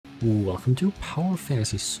Welcome to Power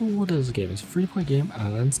Fantasy. So what is this game? It's a free-to-play game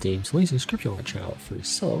on Steam, so leave a subscription on the channel for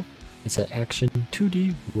yourself. It's an action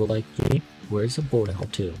 2D roguelike game where it's a board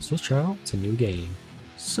help too. So let's try out. It's a new game.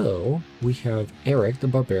 So we have Eric the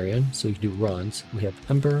Barbarian, so you can do runs. We have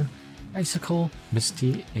Ember, Icicle,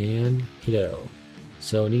 Misty, and Hito.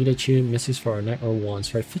 So need to choose Misty's for our Nightmare 1.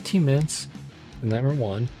 Survive 15 minutes in Nightmare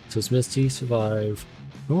 1. So it's Misty, survive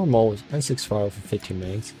normal with Icicle survive for 15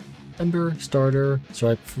 minutes. Ember starter,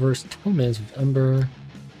 survive first 10 minutes with Ember.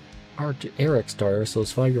 Eric starter, so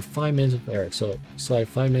survive your 5 minutes with Eric. So survive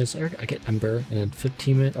 5 minutes Eric, I get Ember, and then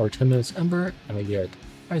 15 minutes or 10 minutes Ember, and I get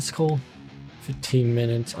Icicle. 15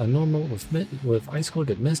 minutes on normal with Icicle,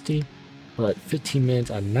 get Misty, but 15 minutes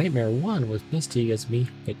on Nightmare 1 with Misty gets me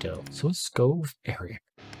Hito. So let's go with Eric.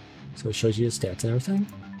 So it shows you the stats and everything.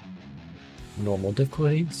 Normal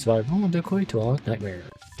difficulty, survive normal difficulty to all Nightmare.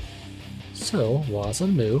 So while I was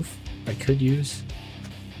on the move, I could use,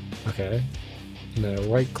 okay, and then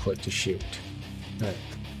right click to shoot. Alright.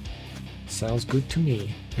 Sounds good to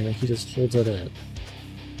me. And then he just holds it in.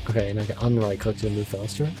 Okay, and I can unright click to move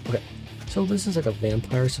faster. Okay, so this is like a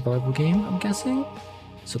vampire survival game, I'm guessing.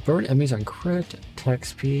 So burn enemies on crit, attack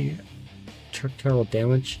speed, projectile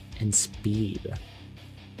damage, and speed.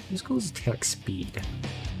 Let's go with attack speed.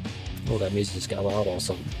 Oh, that music just got a lot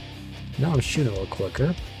awesome. Now I'm shooting a little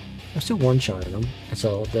quicker. I'm still one-shotting them, and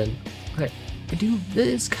so then, okay, this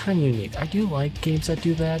is kind of unique. I do like games that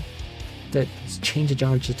do that change the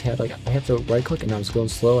genre just had, like, I have to right-click and I was going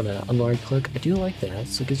slow and then unright click. I do like that,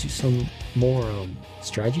 so it gives you some more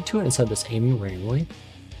strategy to it instead of just aiming randomly.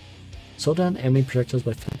 Slow down enemy projectiles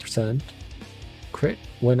by 50%. Crit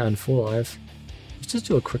when on full life. Let's just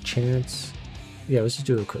do a quick chance. Yeah, let's just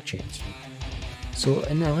do a quick chance. So,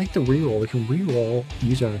 and I like the reroll. We can reroll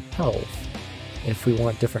user health if we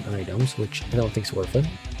want different items, which I don't think is worth it.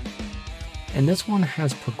 And this one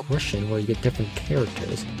has progression where you get different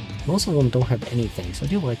characters. Most of them don't have anything, so I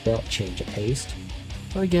do like that change of pace.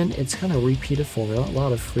 But again, it's kind of repeated formula. A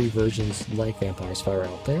lot of free versions like Vampire Survivor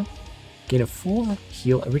out there. Gain a full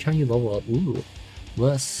heal every time you level up. Ooh,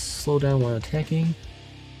 less slow down when attacking.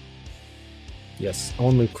 Yes, I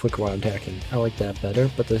want to move quicker while attacking. I like that better,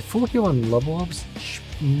 but the full heal on level ups,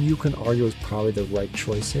 you can argue is probably the right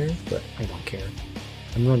choice here, but I don't care.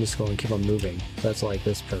 I'm going to just go and keep on moving. So that's like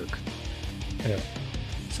this perk. Okay.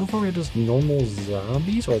 So far we're just normal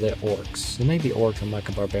zombies, or they're orcs. It may be orcs. I'm like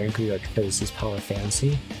a barbarian because this is Power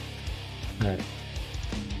Fantasy. Alright.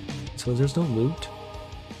 So there's no loot.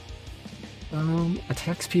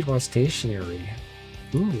 Attack speed while stationary.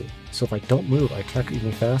 Ooh. So if I don't move, I attack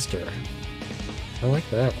even faster. I like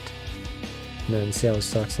that. And then see how it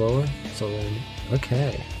stacks lower? So then,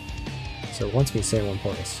 okay. So it wants me to stay in one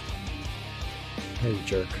place. Hey, you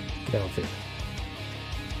jerk. Get out of here.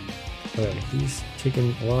 Alright, he's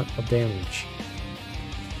taking a lot of damage.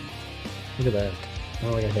 Look at that.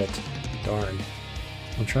 Oh, I got hit. Darn.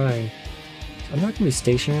 I'm trying. I'm not going to be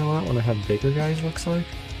stationary a lot when I have bigger guys, looks like.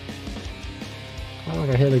 Oh, I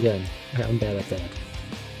got hit again. Okay, I'm bad at that.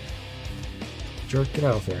 Jerk, get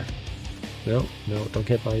out of here. Nope, no, don't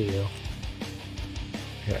get by you.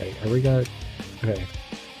 Okay, I already got... Okay.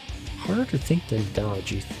 Harder to think than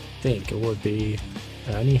dodge, you think it would be.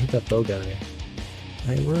 I need to hit that bow guy.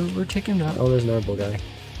 Alright, we're taking him out. Oh, there's another bow guy.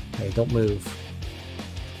 Okay, don't move.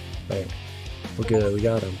 Right. We're good, we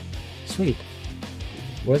got him. Sweet.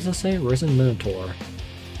 What does it say? Risen Minotaur.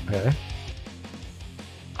 Okay.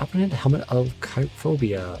 Opponent Helmet of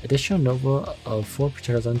Kyphobia. Additional Nova of 4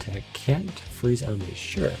 projectiles on attack. Can't freeze enemies.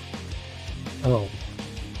 Sure. Oh.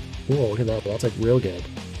 Whoa, look at that. That's like real good.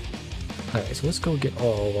 Alright, so let's go get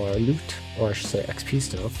all of our loot, or I should say XP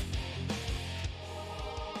stuff.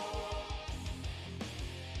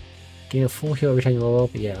 Gain a full heal every time you level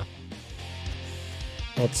up? Yeah.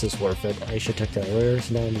 That's just worth it. I should take that earlier,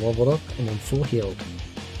 so now I'm leveled up and I'm full healed.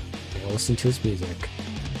 Now listen to this music.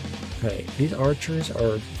 Okay, these archers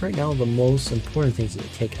are right now the most important things to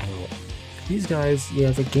take out. These guys, yeah,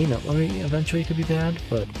 if they gain up, I mean, eventually it could be bad,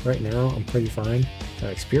 but right now I'm pretty fine.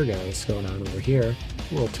 Got spear guys going on over here.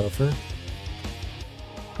 A little tougher.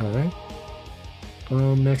 Alright.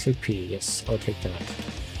 Max HP, yes, I'll take that.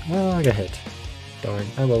 Oh, I got hit. Darn,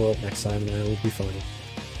 I level up next time and I will be fine.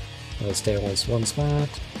 I'll stay on one spot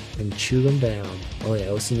and chew them down. Oh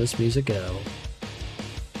yeah, listen to this music go.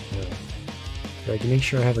 I can make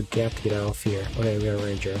sure I have a gap to get out of here. Okay, we got a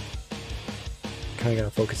ranger. Kinda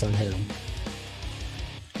gotta focus on him.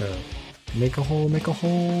 Make a hole, make a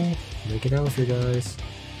hole! Make it out of here, guys.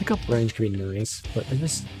 Pick up range could be nice, but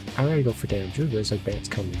I already go for damage. Ooh, there's like bats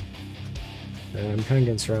coming. I'm kinda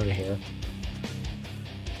getting surrounded here.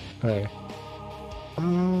 Okay.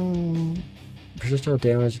 Projectile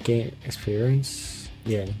damage gain experience.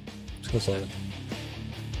 Yeah, let's go say it.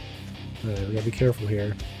 Alright, we gotta be careful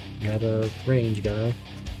here. We got a range guy.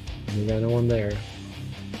 And we got no one there.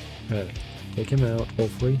 Alright, take him out,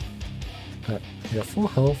 hopefully. Alright, we got full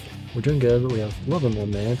health. We're doing good, but we have 11 more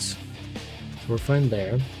minutes. So we're fine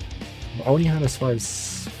there. I only had to survive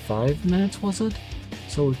 5 minutes, was it?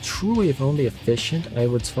 So truly, if only efficient, I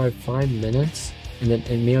would survive 5 minutes and then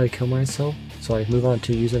immediately kill myself. So I move on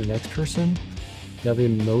to using the next person. That'll be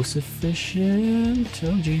most efficient.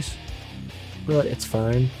 Oh jeez. But it's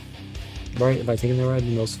fine. Right, if I take it there, I'd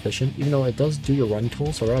be most efficient. Even though it does do your run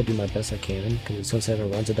tool, so I'll do my best I can, because it's going to say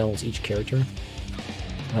it runs it down with each character.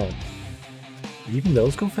 Oh. Even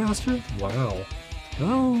those go faster? Wow.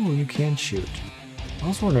 Oh, you can shoot. I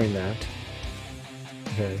was wondering that.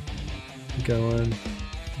 Okay. Keep going.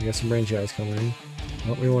 We got some range guys coming.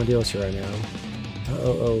 What we want to deal with you right now.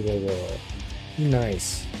 Whoa.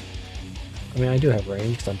 Nice. I mean, I do have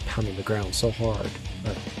range because I'm pounding the ground so hard.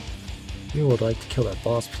 But we would like to kill that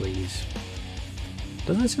boss, please.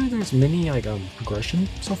 Doesn't it seem like there's many, like, progression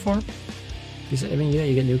so far? Because, I mean, yeah,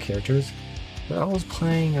 you get new characters. But I was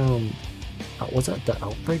playing, was that the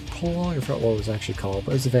Outbreak prologue? I forgot what it was actually called,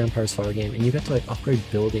 but it was a Vampire Survivor game, and you get to, like, upgrade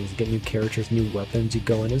buildings, get new characters, new weapons, you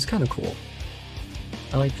go in. It was kind of cool.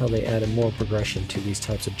 I like how they added more progression to these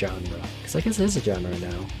types of genre. Because I guess it is a genre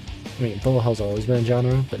now. I mean, bullet hell's always been a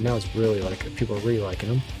genre, but now it's really, like, people are really liking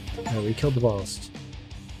them. We killed the boss.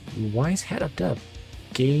 Wise Hat of Death.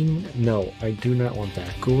 Gain? No, I do not want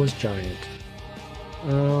that. Ghoulish Giant.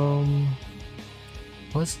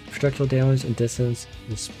 Plus projectile damage and distance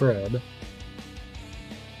and spread.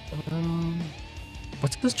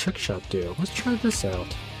 What's this trick shot do? Let's try this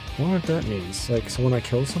out. I wonder what that means. Like, so when I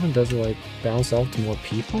kill someone, does it like bounce out to more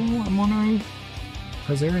people? I'm wondering.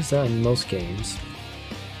 Because there is that in most games.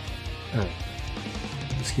 Alright.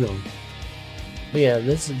 Let's keep going. But yeah,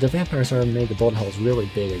 the Vampire Survivor made the bullet hells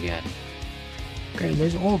really big again. Okay,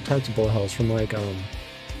 there's all types of bullet hells from like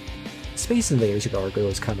Space Invaders, you could argue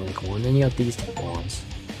is kind of like one, and you got these type of ones.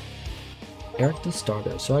 Eric the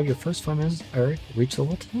Starter. So your first 5 minutes, Eric, reach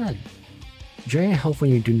level 10. Drain health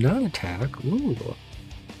when you do not attack. Ooh.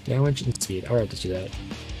 Damage and speed. Alright, let's do that.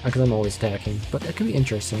 Because I'm always attacking, but that could be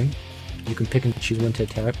interesting. You can pick and choose when to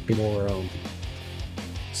attack, be more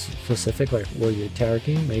specific, like where you're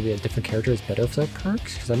attacking. Maybe a different character is better for that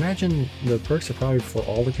perks, because I imagine the perks are probably for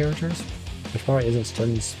all the characters. There probably isn't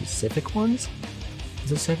certain specific ones. Is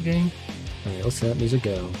this type of game? Alright, let's let music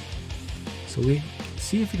go. So we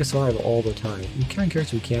see if we can survive all the time. We can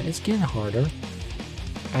characters we can. It's getting harder.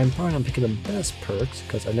 I'm probably not picking the best perks,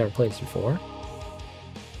 because I've never played this before.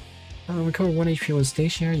 Recover 1 HP when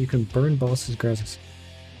stationary. You can burn bosses, grants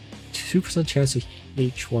 2% chance of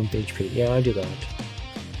H1 HP. Yeah, I do that.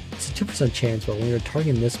 It's a 2% chance, but when you're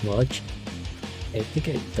targeting this much, I think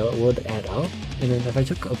it would add up. And then if I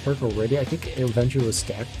took a perk already, I think it eventually would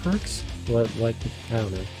stack perks. Like, I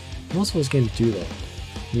don't know. Most of those games do that.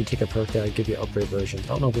 You take a perk that would give you upgrade versions. I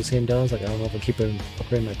don't know if this game does. Like, I don't know if I keep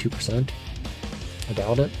upgrading my 2%. I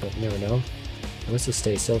doubt it, but you never know. Let's just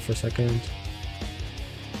stay still for a second.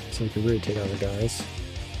 So we can really take out the guys.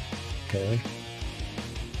 Okay.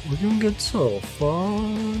 We're doing good so far.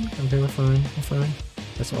 Okay, we're fine. We're fine.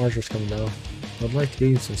 Got some archers coming down. I'd like to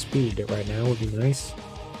gain some speed right now. Would be nice.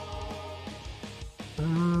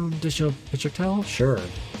 Additional projectile? Sure.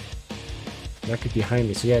 That could be behind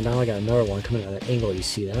me. So yeah, now I got another one coming at an angle. You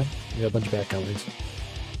see that? We got a bunch of backcomings.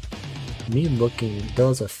 Me looking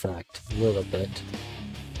does affect a little bit.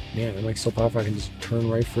 Man, I'm like so powerful I can just turn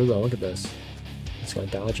right through though. Look at this. Just gotta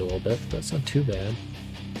dodge a little bit, but it's not too bad.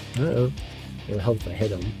 Uh-oh. It would help if I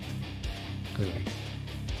hit him. Anyway.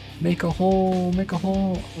 Make a hole! Make a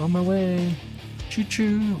hole! On my way!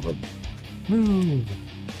 Choo-choo! Move!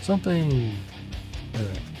 Something!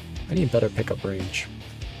 Alright. I need better pickup range.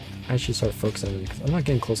 I should start focusing on it because I'm not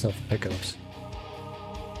getting close enough for pickups.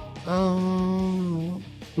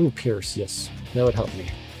 Ooh, Pierce, yes. That would help me.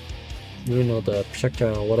 Even though the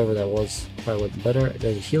projectile, whatever that was, probably would be better.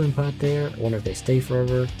 There's a healing pot there. I wonder if they stay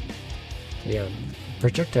forever. Yeah,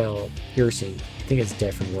 projectile piercing, I think it's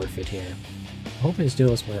definitely worth it here. I'm hoping it's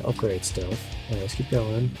doing this my upgrade stuff. Alright, let's keep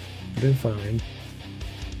going. We're doing fine.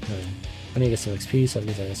 I need to get some XP, so that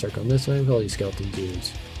means I can start going this way with all these skeleton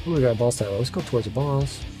dudes. Ooh, we got a boss tower. Let's go towards the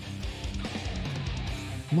boss.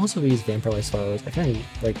 Most of these Vampire Survivors, I kind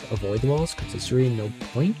of like avoid the boss because it's really no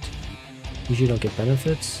point. Usually don't get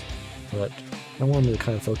benefits, but I want them to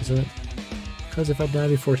kind of focus on it. Because if I die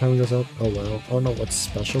before time goes up, oh well. I don't know what's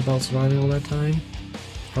special about surviving all that time.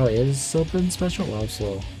 Probably is something special. Well, I'm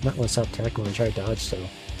slow. Not want to stop attacking when I try to dodge, so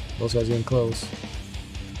those guys getting close.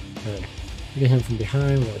 Alright. We get him from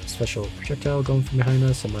behind with a special projectile going from behind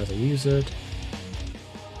us, so I might as well use it.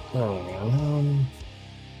 Oh,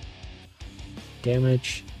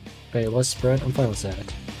 damage. Okay, less spread. I'm fine with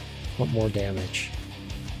that. Want more damage.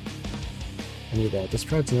 I need that. The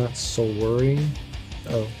spread's not so worrying.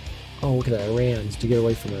 Oh, look at that. I ran to get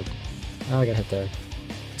away from it. Oh, I got hit there.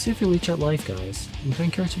 Let's see if we leech out life, guys. I'm kind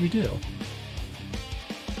of curious if we do.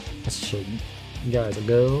 Let's show you guys and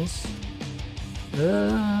girls.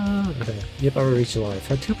 Okay. Yep, I already reached the life.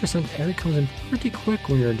 At 2%, every comes in pretty quick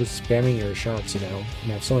when you're just spamming your shots, you know.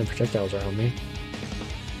 And I have so many projectiles around me.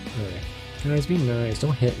 Alright. Guys, be nice.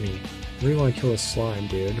 Don't hit me. I really want to kill this slime,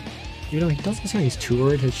 dude. You know, he doesn't seem he's too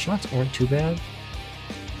worried. His shots aren't too bad.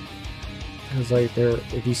 Because, like,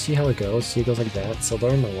 if you see how it goes, see it goes like that, so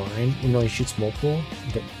they're in the line, even though he shoots multiple,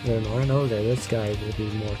 they're in the line. Okay, this guy will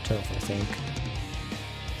be more tough, I think.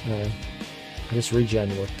 Alright. I just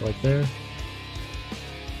regen worked like there.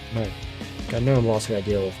 Alright. Got no monster I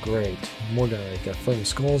deal with. Great. More guys. Got flaming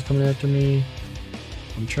skulls coming after me.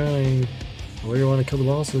 I'm trying. I really want to kill the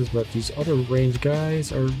bosses, but these other ranged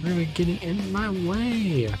guys are really getting in my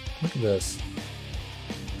way. Look at this.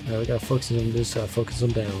 Alright, we gotta focus them, just focus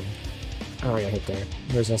them down. Oh, I got hit there.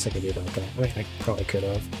 There's nothing I can do about that. I mean, I probably could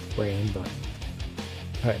have ran, but...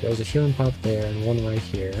 Alright, there was a healing pot there, and one right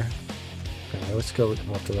here. Alright, let's go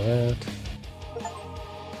after that.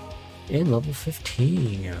 And level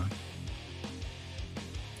 15.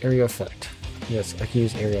 Area effect. Yes, I can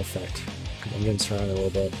use area effect. I'm getting surrounded a little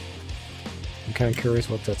bit. I'm kind of curious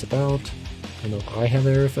what that's about. I know I have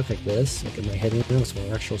area effect like this, like in my head, with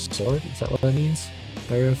my actual sword. Is that what that means?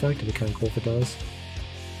 Area effect? It'd be kind of cool if it does.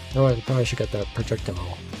 Oh, I probably should get that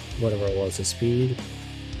projectile, whatever it was, the speed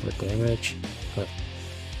or damage, but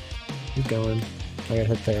keep going. I got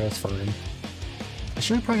hit there, that's fine. I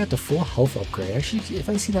should have probably got the full health upgrade. Actually, if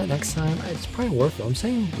I see that next time, it's probably worth it. I'm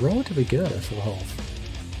saying relatively good at full health.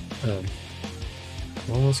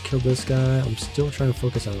 Almost killed this guy. I'm still trying to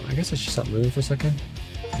focus on him. I guess I should stop moving for a second.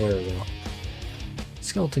 There we go.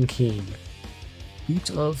 Skeleton King. Boots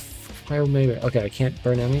of Fire Maybe. Okay, I can't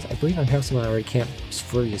burn enemies. I believe I have some I already can't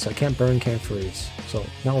freeze. So I can't burn, can't freeze. So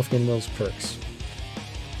not with getting those perks.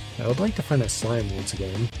 I would like to find that slime once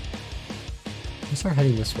again. Let's start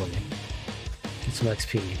heading this way. Get some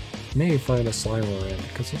XP. Maybe find a slime where I am,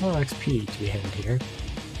 because there's a lot of XP to be had here.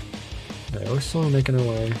 Alright, we're slowly making our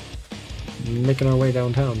way. Making our way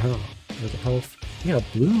downtown, huh? There's a health. We got a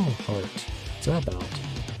blue heart. What's that about?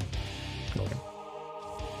 Okay.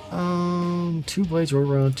 2 blades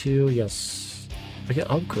roll around 2. Yes. I get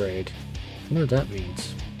upgrade. I wonder what that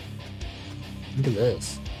means. Look at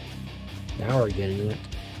this. Now we're getting it.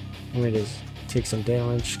 Let me just take some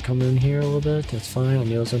damage coming in here a little bit. That's fine. I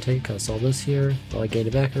knew I was gonna take it because I saw this here. But I gained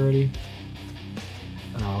it back already.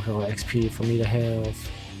 Oh, got a lot of XP for me to have.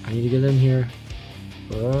 I need to get in here.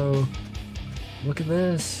 Whoa. Look at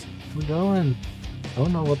this. We're going. I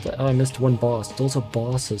don't know what the... Oh, I missed one boss. Those are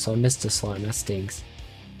bosses, so I missed the slime. That stinks.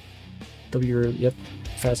 Yep.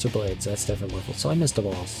 Faster blades. That's definitely worth it. So I missed a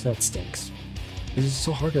boss. That stinks. It's just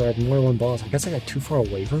so hard to add more than one boss. I guess I got too far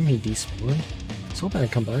away from him. He despawned. So bad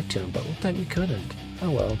I'd come back to him, but looked like we couldn't. Oh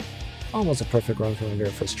well. Almost a perfect run for my very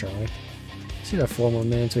first try. See that 4 more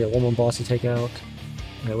minutes. We got one more boss to take out.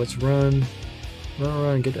 Alright, let's run.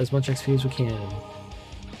 Run, get as much XP as we can.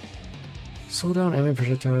 Slow down enemy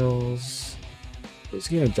projectiles. Let's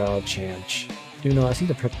get a dodge chance. You know, I see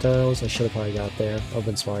the projectiles I should have probably got there. I've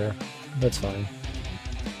been smarter. That's fine.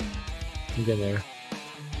 I'm getting there.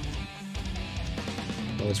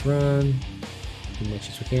 Let's run. As much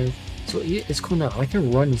as we can. So it's cool now. I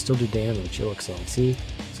can run and still do damage, it looks like. See?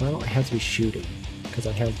 So I don't have to be shooting. Because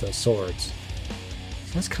I have the swords.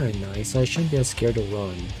 So that's kind of nice. I shouldn't be as scared to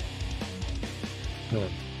run. Huh.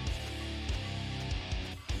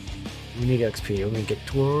 We need XP. Let me get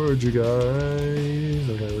towards you guys.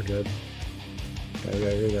 Okay, we're good.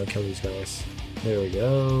 Okay, we gotta kill these guys. There we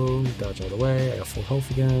go. Dodge all the way. I got full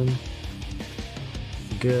health again.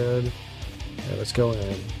 Good. Alright, let's go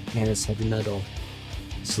in. Man, it's heavy metal.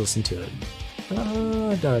 Let's listen to it.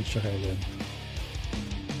 I dodged. Okay, good.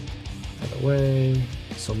 Out of the way.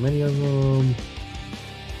 So many of them.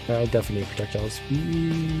 I definitely need projectile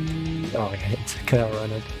speed. Oh, I can't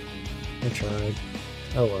outrun it. I tried.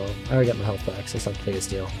 Oh well, I already got my health back, so it's not the biggest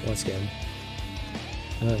deal. Once again.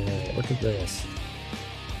 Alright, look at this.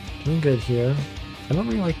 Doing good here. I don't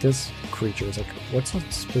really like this creature. It's like, what's the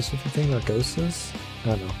specific thing that ghost is? I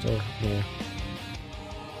don't know. So, yeah.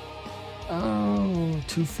 Oh,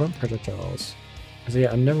 2 front projectiles. So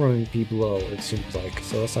yeah, I'm never going to be below, it seems like,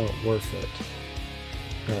 so that's not worth it.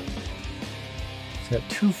 Alright. So I got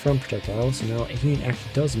 2 front projectiles, so now aiming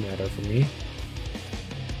actually does matter for me.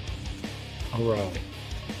 Alright.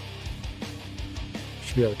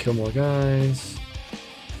 Should be able to kill more guys.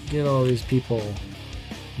 Get all these people.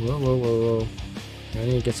 Whoa, whoa, whoa, whoa. I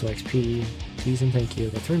need to get some XP. Please and thank you.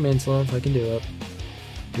 Got 3 minutes left. I can do it.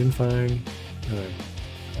 Doing fine. Alright.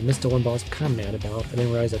 I missed the one boss I'm kind of mad about. I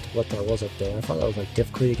didn't realize what that was up there. I thought that was like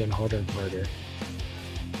difficulty getting harder and harder.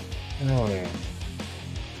 Oh yeah.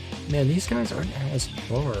 Man, these guys aren't as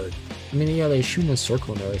hard. I mean, yeah, they shoot in a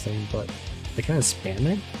circle and everything, but they kind of spam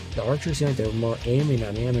it. The archers seem like they were more aiming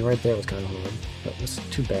at me. I mean, right there was kind of hard, but it was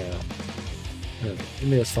too bad. Alright, give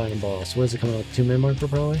me this final boss. What is it coming out? 2 minute mark for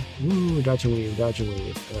probably? Ooh, dodge and weave, dodge and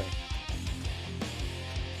weave. Alright.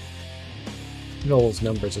 Look at all those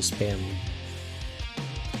numbers of spamming.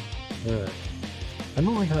 Alright. I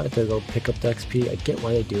don't like how I have to go pick up the XP. I get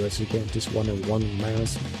why they do it, so you can't just run in one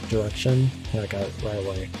mouse direction. And I got it right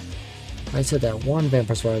away. I said that one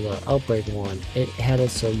Vampire Survivor, the Outbreak one, it had it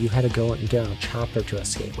so you had to go and get on a chopper to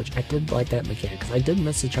escape, which I did like that mechanic, because I did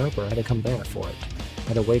miss the chopper. I had to come back for it. I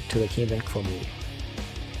had to wait till they came back for me.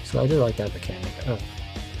 So I did like that mechanic. Oh.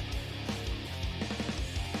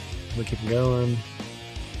 We keep going.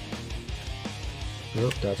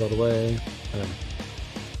 Oh, dodge all the way.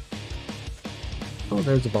 Oh,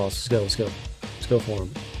 there's the boss. Let's go, let's go. Let's go for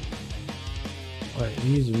him. Alright,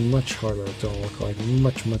 he's much harder, it don't look like.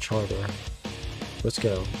 Much, much harder. Let's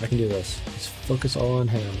go. I can do this. Let's focus all on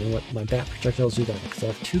him and let my bat projectiles do that, because I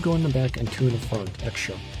have 2 going in the back and 2 in the front,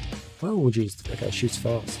 extra. Oh, jeez, that guy shoots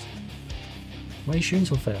fast. Why are you shooting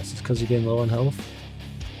so fast? It's because you're getting low on health?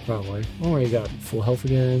 Probably. Oh, you got full health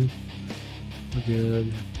again. We're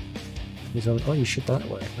good. Oh, you shoot that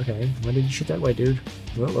way. Okay. Why did you shoot that way, dude?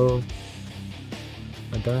 Uh-oh.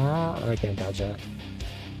 I can't dodge that.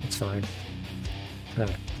 It's fine.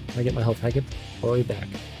 Alright. I get my health. I get all the way back.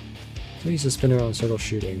 So I use the spin around circle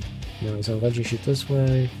shooting. You know, so eventually shoot this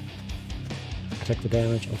way. Protect the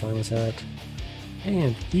damage. I'm fine with that.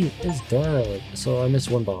 And he is dead. So I missed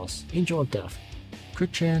one boss. Angel of Death.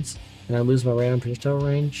 Crit chance. And I lose my random projectile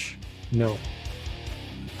range? No.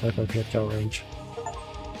 I like my projectile range.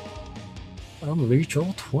 I'm reach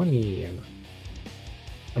level 20.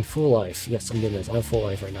 I'm full life. Yes, I'm doing this. I'm full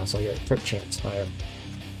life right now, so I get crit chance higher.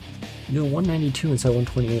 I'm doing 192 instead of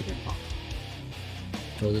 128 now.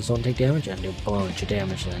 So this don't take damage? I do a bunch of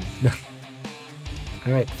damage then.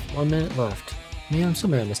 Alright, 1 minute left. Man, I'm so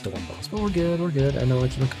mad I missed the one boss, but we're good, we're good. I know I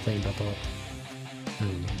can't complain about that.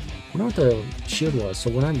 I wonder what the shield was.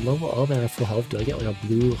 So when I level up and I have full health, do I get like a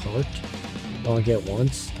blue heart? I only get it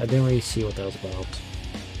once? I didn't really see what that was about.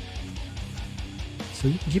 So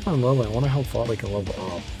you can keep on leveling. I wonder how far we can level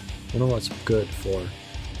up. I don't know what's good for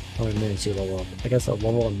how many minutes you level up. I guess a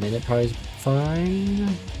level a minute probably is fine.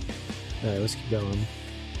 Alright, let's keep going.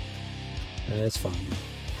 That's fine.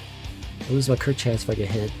 I lose my crit chance if I get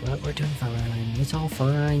hit, but we're doing fine. It's all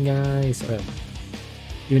fine, guys.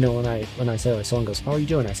 Even though when I say my song goes, how are you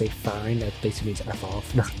doing? I say fine, that basically means F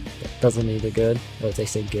off. That doesn't mean they're good. Or if they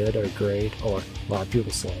say good or great, or a lot of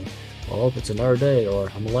people say, well, it's another day, or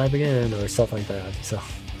I'm alive again, or stuff like that. So,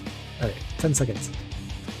 alright, 10 seconds.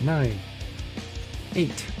 9,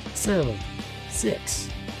 8, 7, 6,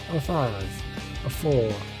 a 5, a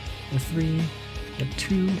 4, a 3, a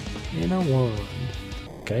 2, and a 1.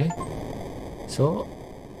 Okay. So,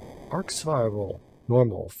 Arc Survival,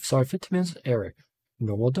 normal. Sorry, 15 minutes with Eric.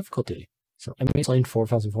 Normal difficulty. So, enemy slain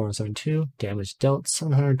 4,472, damage dealt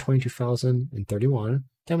 722,031,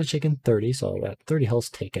 damage taken 30, so I got 30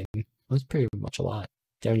 health taken. That's pretty much a lot.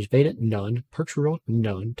 Damage evaded, none. Perks rerolled,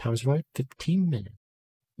 none. Time survived, 15 minutes.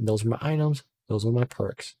 And those are my items, those are my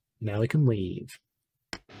perks. Now I can leave.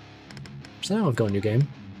 So now I've got a new game.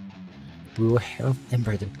 We will have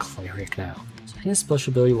Ember the Cleric now. So his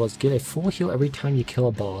special ability was get a full heal every time you kill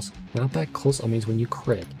a boss, not back close enemies when you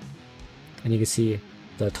crit. And you can see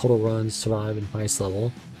the total runs, survive, and highest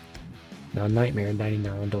level. Now Nightmare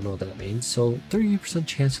 99, don't know what that means. So 30%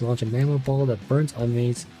 chance to launch a magma ball that burns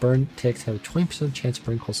enemies. Burn ticks have a 20% chance to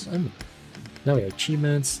burn closest enemy. Now we have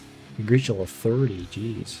achievements. We reach level 30,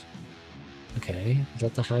 jeez. Okay, is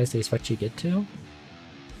that the highest they expect you to get to?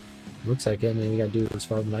 Looks like it, and then you gotta do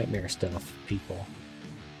survive nightmare stuff, people.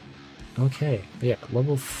 Okay, but yeah,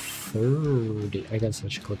 level 30. I guess I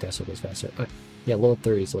should click that so it goes faster. But yeah, level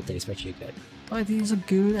 30 is what they expect you to get. I think it's a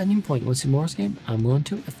good ending point. Want to see more of this game? I'm willing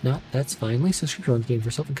to. If not, that's fine. Leave subscribe to the game for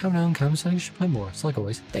yourself and comment down in the comment section if you should play more. So like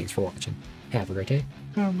always, thanks for watching. Have a great day,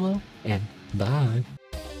 and bye.